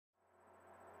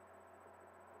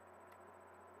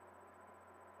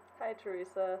Hi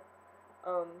Teresa.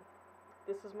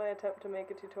 This is my attempt to make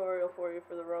a tutorial for you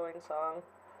for the rowing song.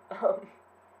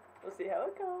 We'll see how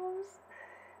it goes.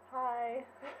 Hi.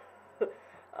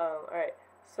 Alright,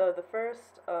 so the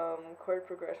first chord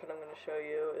progression I'm going to show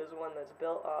you is one that's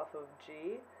built off of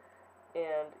G,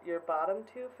 and your bottom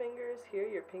two fingers here,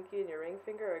 your pinky and your ring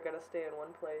finger, are going to stay in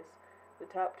one place. The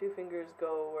top two fingers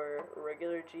go where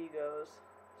regular G goes,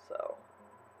 so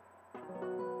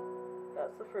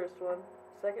that's the first one.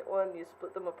 Second one, you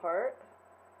split them apart,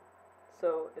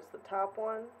 so it's the top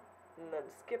one, and then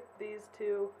skip these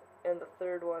two, and the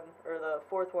third one, or the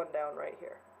fourth one down right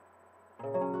here.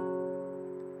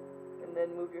 And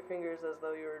then move your fingers as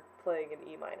though you were playing an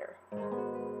E minor.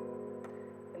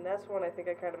 And that's one I think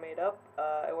I kind of made up.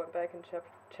 I went back and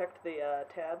checked the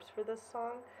tabs for this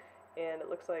song, and it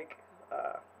looks like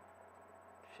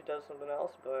she does something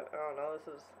else, but I don't know,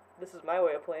 this is my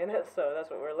way of playing it, so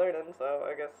that's what we're learning, so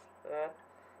I guess,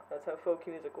 that's how folk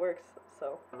music works,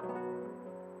 so.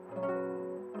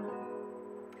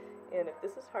 And if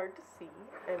this is hard to see,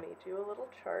 I made you a little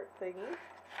chart thingy.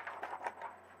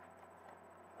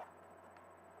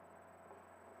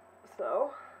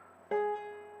 So,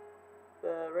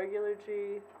 the regular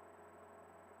G,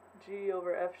 G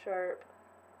over F sharp,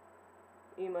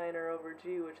 E minor over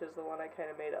G, which is the one I kind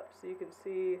of made up. So you can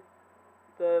see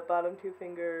the bottom two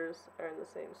fingers are in the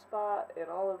same spot, and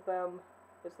all of them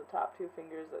is the top two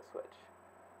fingers that switch.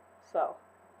 So,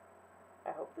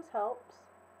 I hope this helps.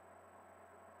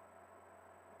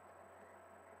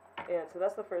 And so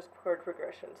that's the first chord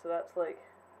progression. So that's like,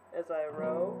 as I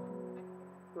row,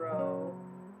 row,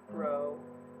 row,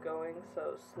 going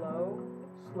so slow,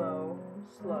 slow,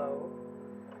 slow.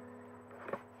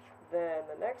 Then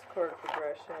the next chord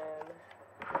progression,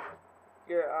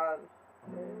 you're on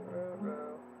row,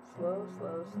 row, slow,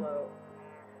 slow, slow.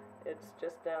 It's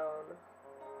just down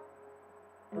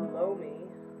below me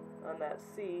on that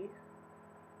C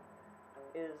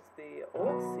is the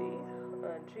old C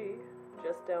on G.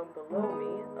 Just down below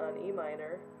me on E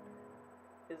minor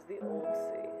is the old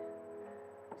C.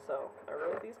 So I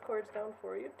wrote these chords down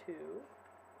for you too.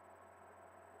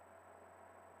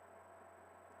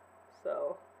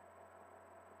 So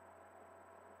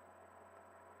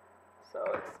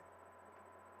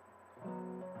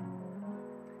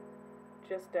it's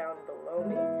just down below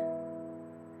me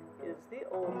is the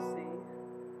old C.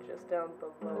 Just down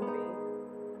below me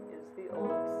is the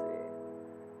old C.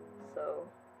 So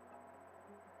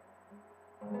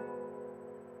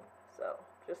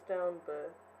just down the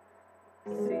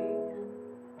C,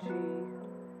 G,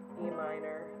 E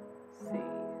minor, C.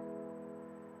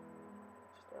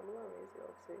 Just down below me is the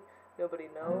old C. Nobody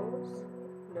knows,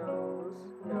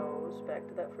 back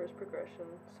to that first progression.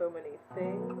 So many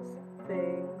things,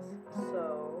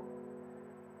 so.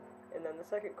 And then the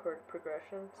second chord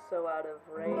progression, so out of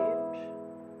range,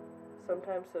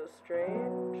 sometimes so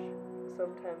strange,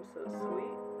 sometimes so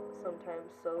sweet,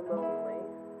 sometimes so lonely.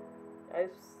 I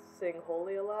sing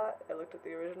holy a lot. I looked at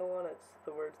the original one, it's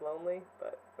the words lonely,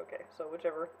 but okay, so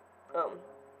whichever.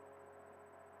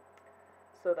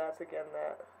 So that's again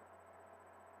that.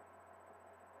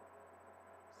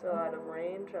 So out of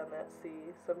range on that C,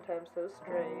 sometimes so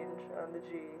strange on the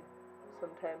G,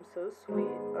 sometimes so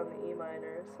sweet on the E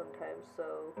minor, sometimes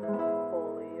so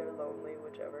holy or lonely,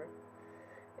 whichever.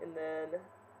 And then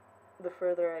the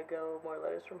further I go, more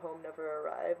letters from home never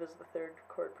arrive is the third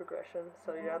chord progression.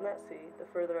 So you're on that C. The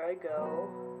further I go,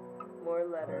 more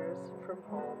letters from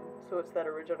home. So it's that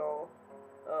original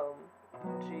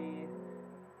G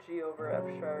over F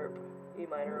sharp, E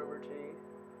minor over G.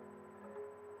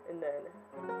 And then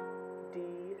D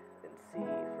and C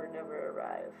for never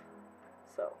arrive.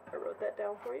 So I wrote that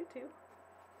down for you too.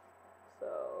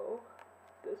 So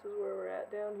this is where we're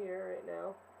at down here right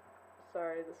now.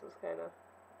 Sorry, this was kind of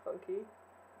funky.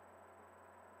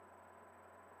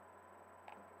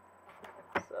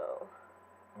 So,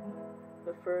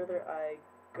 the further I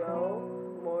go,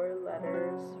 more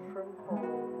letters from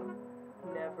home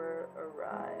never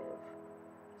arrive.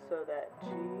 So that G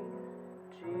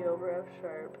over F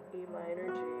sharp, E minor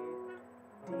G,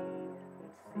 D,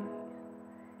 and C.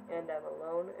 And I'm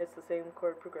alone. It's the same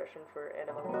chord progression for and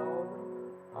I'm alone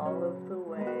all of the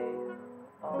way,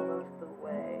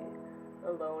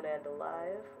 alone and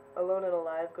alive. Alone and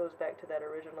alive goes back to that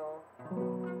original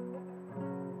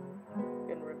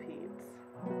and repeats.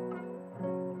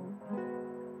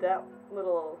 That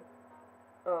little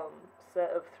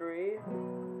set of three,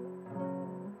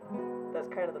 that's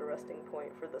kind of the resting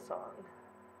point for the song.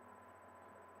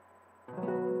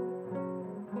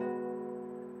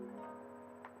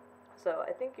 So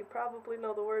I think you probably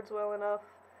know the words well enough.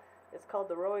 It's called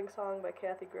The Rowing Song by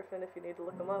Patty Griffith if you need to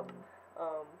look them up.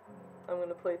 I'm going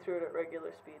to play through it at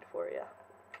regular speed for you.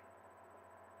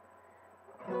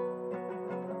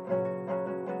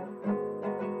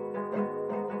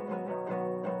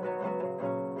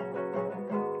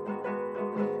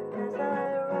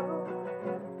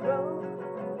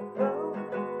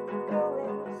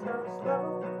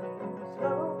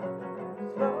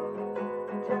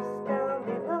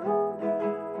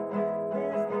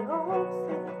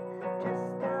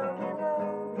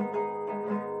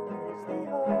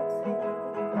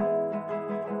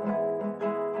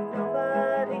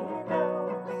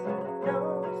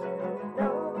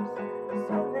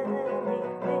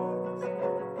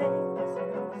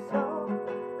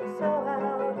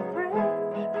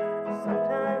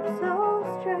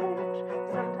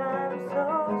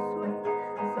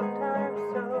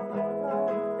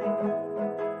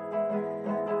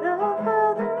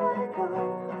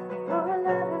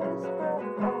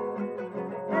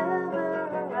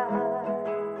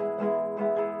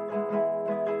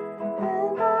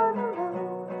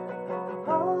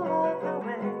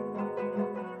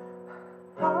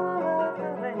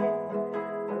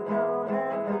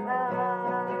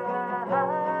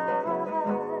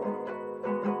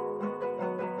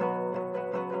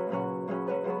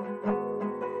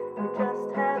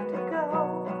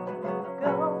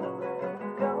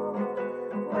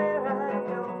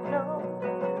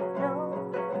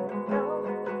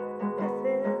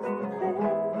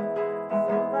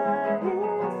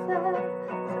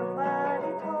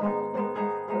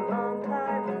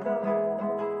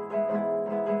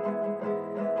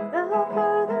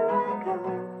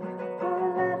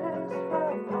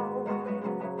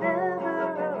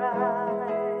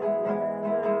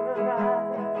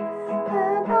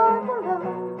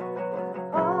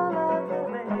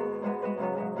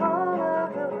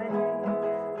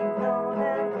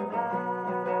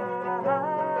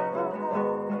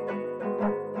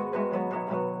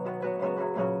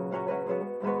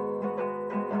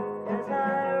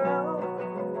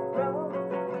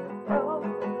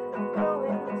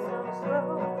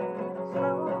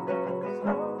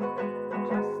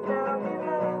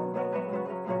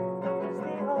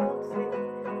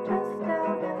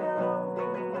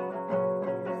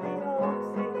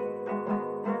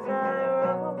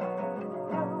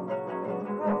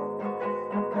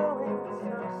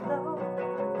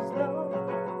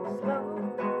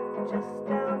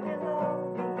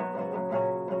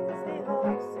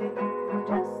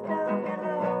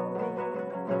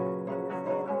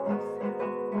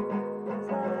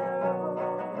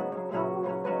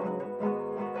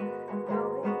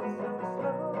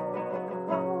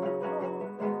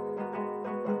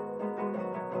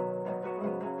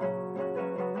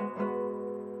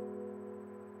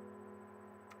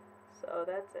 So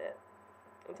that's it.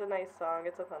 It's a nice song,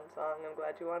 it's a fun song, I'm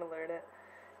glad you want to learn it,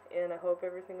 and I hope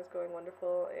everything is going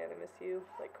wonderful, and I miss you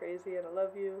like crazy, and I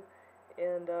love you,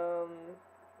 and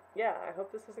yeah, I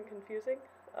hope this isn't confusing.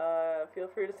 Feel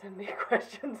free to send me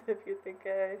questions if you think,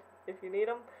 if you need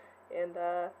them, and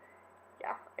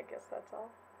yeah, I guess that's all.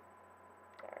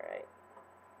 Alright.